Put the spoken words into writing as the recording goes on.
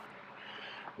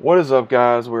What is up,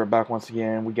 guys? We're back once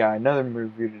again. We got another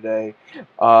movie review today.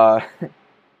 Uh,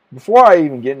 Before I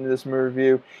even get into this movie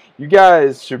review, you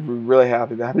guys should be really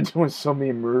happy that I've been doing so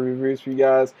many movie reviews for you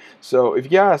guys. So if you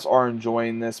guys are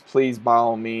enjoying this, please, by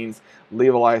all means,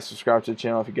 leave a like, subscribe to the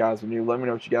channel if you guys are new. Let me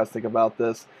know what you guys think about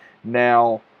this.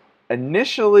 Now,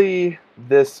 initially,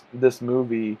 this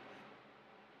movie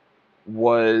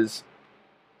was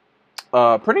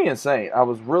pretty insane. I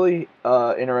was really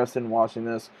interested in watching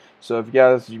this. So if you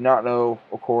guys do not know,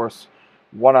 of course,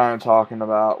 what I'm talking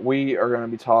about, we are going to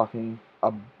be talking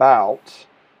about,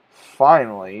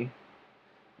 finally,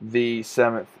 the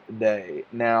seventh day.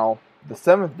 Now, the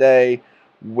seventh day,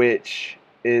 which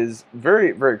is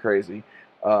very, very crazy,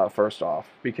 first off,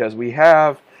 because we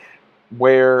have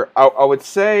where I would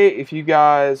say if you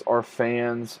guys are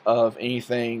fans of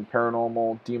anything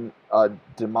paranormal,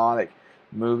 demonic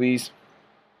movies,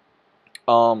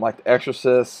 like The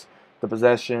Exorcist, The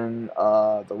Possession,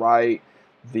 The Rite,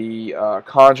 The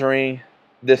Conjuring.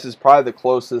 This is probably the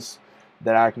closest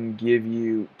that I can give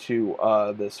you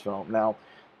to this film. Now,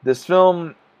 this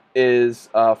film is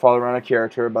following around a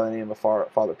character by the name of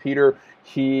Father Peter.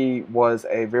 He was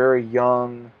a very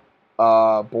young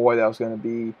boy that was going to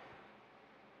be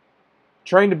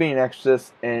trained to be an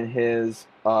exorcist, and his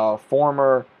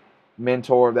former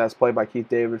mentor, that's played by Keith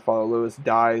David, Father Lewis,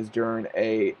 dies during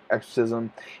a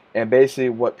exorcism. And basically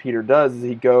what Peter does is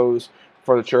he goes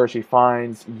for the church. He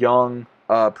finds young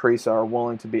priests that are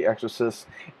willing to be exorcists,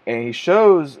 and he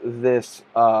shows this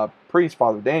priest,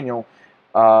 Father Daniel,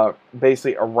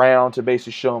 basically around to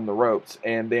basically show him the ropes.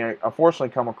 And they unfortunately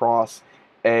come across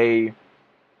a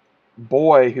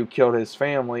boy who killed his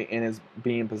family and is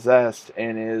being possessed,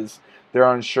 and they're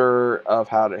unsure of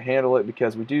how to handle it,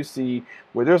 because we do see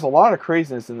where there's a lot of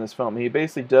craziness in this film.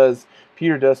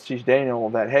 Peter does teach Daniel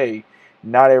that, hey,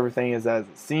 not everything is as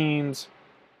it seems.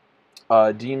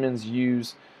 Demons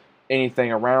use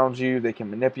anything around you. They can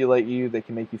manipulate you. They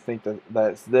can make you think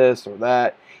that it's this or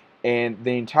that. And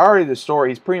the entirety of the story,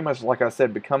 he's pretty much, like I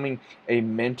said, becoming a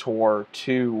mentor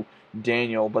to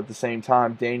Daniel, but at the same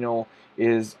time, Daniel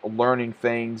is learning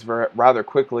things rather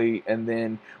quickly. And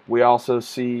then we also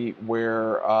see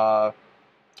where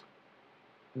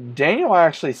Daniel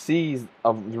actually sees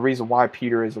the reason why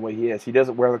Peter is the way he is. He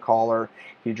doesn't wear the collar.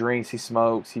 He drinks. He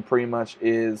smokes. He pretty much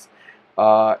is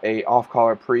a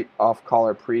off-collar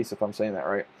priest, if I'm saying that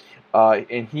right.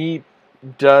 And he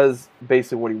does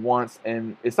basically what he wants,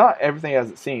 and it's not everything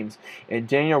as it seems. And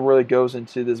Daniel really goes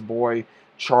into this boy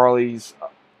Charlie's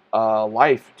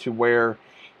life, to where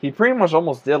he pretty much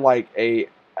almost did like a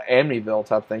Amityville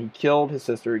type thing. He killed his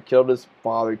sister, he killed his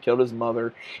father, he killed his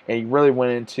mother, and he really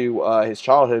went into his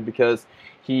childhood, because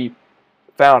he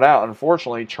found out,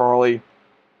 unfortunately, Charlie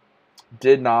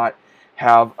did not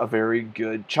have a very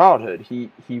good childhood.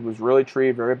 He was really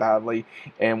treated very badly,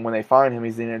 and when they find him,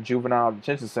 he's in a juvenile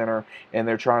detention center, and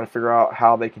they're trying to figure out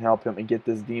how they can help him and get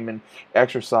this demon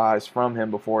exorcised from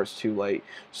him before it's too late.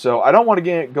 So I don't want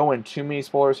to go into too many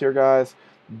spoilers here, guys,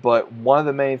 but one of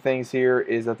the main things here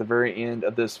is at the very end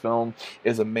of this film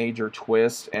is a major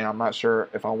twist, and I'm not sure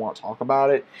if I want to talk about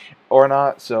it or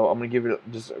not, so I'm going to give it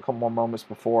just a couple more moments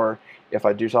before if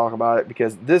I do talk about it,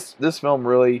 because this film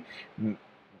really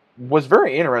was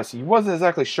very interesting. He wasn't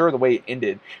exactly sure the way it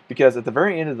ended, because at the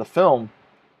very end of the film,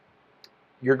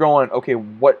 you're going, okay,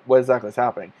 what exactly is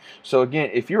happening? So again,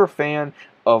 if you're a fan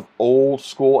of old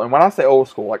school, and when I say old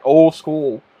school, like old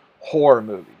school horror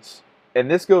movies,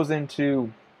 and this goes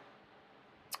into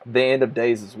the End of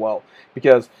Days as well,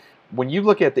 because when you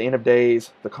look at the End of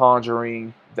Days, The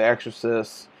Conjuring, The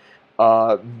Exorcist,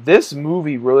 this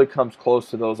movie really comes close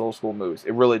to those old school movies.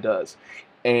 It really does.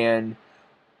 And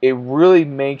it really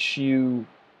makes you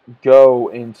go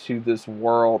into this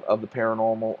world of the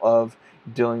paranormal, of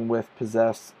dealing with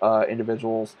possessed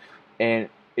individuals, and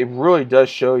it really does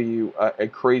show you a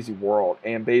crazy world.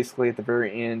 And basically, at the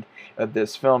very end of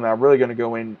this film, now I'm really going to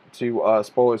go into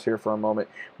spoilers here for a moment,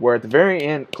 where at the very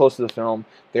end, close to the film,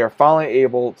 they are finally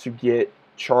able to get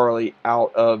Charlie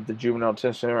out of the juvenile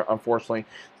detention center, unfortunately,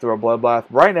 through a bloodbath.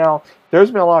 Right now,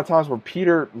 there's been a lot of times where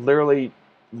Peter literally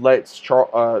lets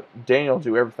Daniel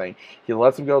do everything. He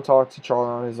lets him go talk to Charlie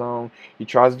on his own. He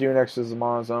tries to do an exorcism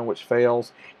on his own, which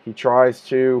fails. He tries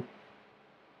to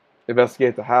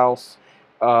investigate the house.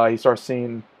 He starts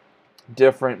seeing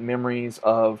different memories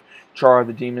of Charlie.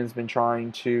 The demon's been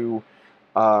trying to,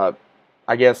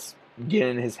 I guess, get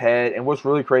in his head. And what's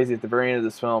really crazy at the very end of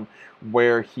this film,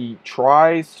 where he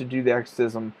tries to do the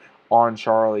exorcism on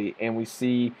Charlie, and we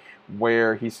see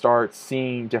where he starts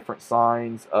seeing different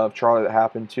signs of Charlie that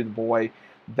happened to the boy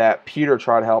that Peter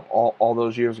tried to help all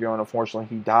those years ago, and unfortunately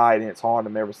he died, and it's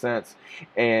haunted him ever since.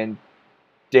 And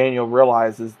Daniel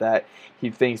realizes that he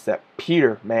thinks that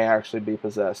Peter may actually be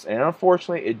possessed. And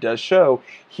unfortunately, it does show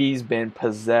he's been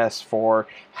possessed for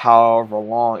however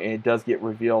long. And it does get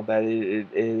revealed that it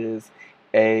is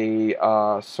a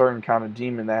certain kind of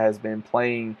demon that has been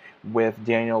playing with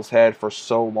Daniel's head for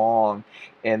so long.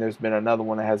 And there's been another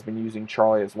one that has been using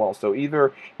Charlie as well. So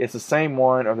either it's the same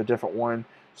one or the different one.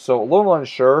 So a little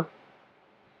unsure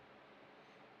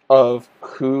of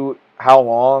how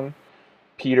long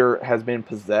Peter has been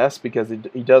possessed, because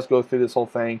he does go through this whole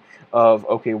thing of,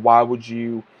 okay, why would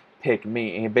you pick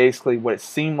me? And basically what it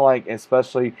seemed like,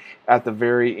 especially at the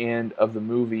very end of the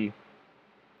movie,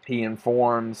 he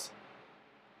informs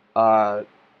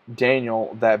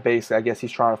Daniel that basically, I guess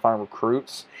he's trying to find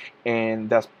recruits,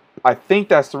 and I think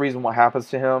that's the reason what happens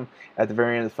to him at the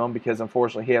very end of the film, because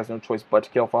unfortunately he has no choice but to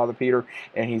kill Father Peter,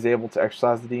 and he's able to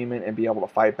exorcise the demon and be able to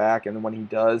fight back. And then when he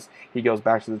does, he goes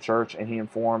back to the church and he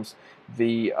informs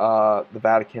the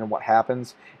Vatican what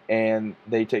happens, and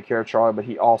they take care of Charlie. But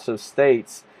he also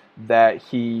states that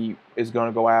he is going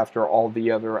to go after all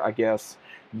the other, I guess,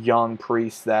 young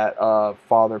priests that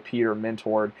Father Peter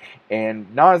mentored,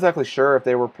 and not exactly sure if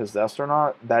they were possessed or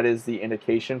not. That is the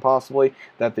indication, possibly,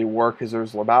 that they were, because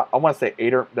there's about, I want to say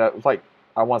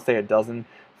I want to say a dozen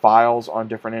files on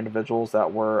different individuals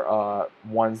that were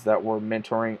ones that were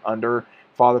mentoring under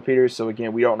Father Peter. So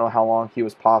again, we don't know how long he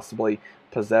was possibly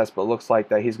possessed, but it looks like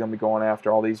that he's going to be going after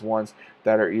all these ones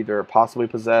that are either possibly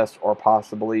possessed or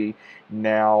possibly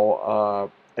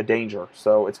now a danger.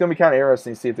 So it's going to be kind of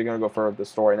interesting to see if they're going to go further with the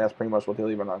story, and that's pretty much what they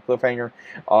leave it on cliffhanger.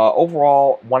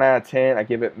 Overall, 1 out of 10. I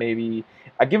give it an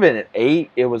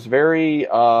 8. It was very,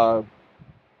 it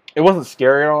wasn't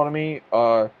scary at all to me.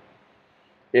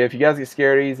 If you guys get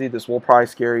scared easy, this will probably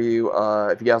scare you.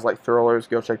 If you guys like thrillers,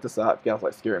 go check this out. If you guys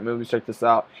like scary movies, check this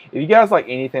out. If you guys like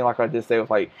anything like I did say with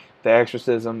like The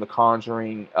Exorcism, The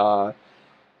Conjuring,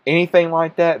 anything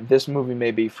like that, this movie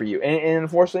may be for you. And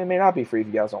unfortunately, it may not be for you if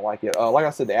you guys don't like it. Like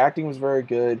I said, the acting was very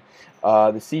good.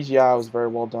 The CGI was very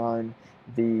well done.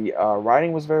 The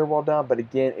writing was very well done. But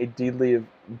again, it did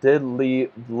leave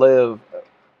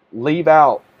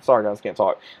out. Sorry guys, can't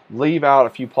talk. Leave out a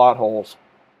few plot holes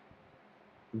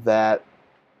that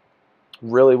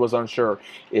really was unsure.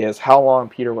 Is how long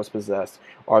Peter was possessed.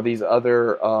 Are these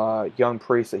other young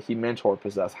priests that he mentored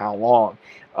possessed? How long?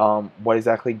 What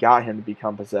exactly got him to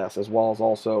become possessed? As well as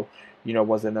also,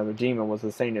 was it another demon? Was it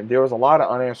the same? There was a lot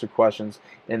of unanswered questions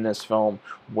in this film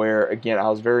where, again, I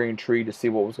was very intrigued to see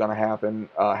what was going to happen,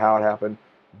 how it happened,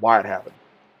 why it happened.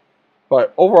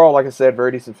 But overall, like I said,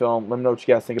 very decent film. Let me know what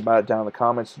you guys think about it down in the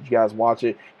comments. Did you guys watch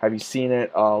it? Have you seen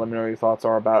it? Let me know what your thoughts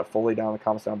are about it fully down in the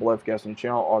comments down below. If you guys are new to the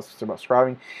channel, also consider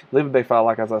subscribing. Leave a big file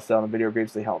like, as I said on the video.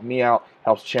 Greatly help me out,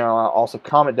 helps the channel out. Also,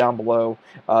 comment down below.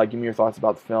 Give me your thoughts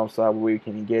about the film so that we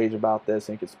can engage about this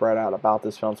and can spread out about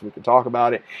this film so we can talk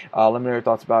about it. Let me know your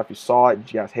thoughts about if you saw it.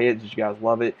 Did you guys hate it? Did you guys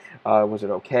love it? Was it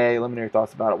okay? Let me know your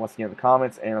thoughts about it once again in the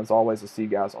comments. And as always, I'll see you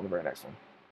guys on the very next one.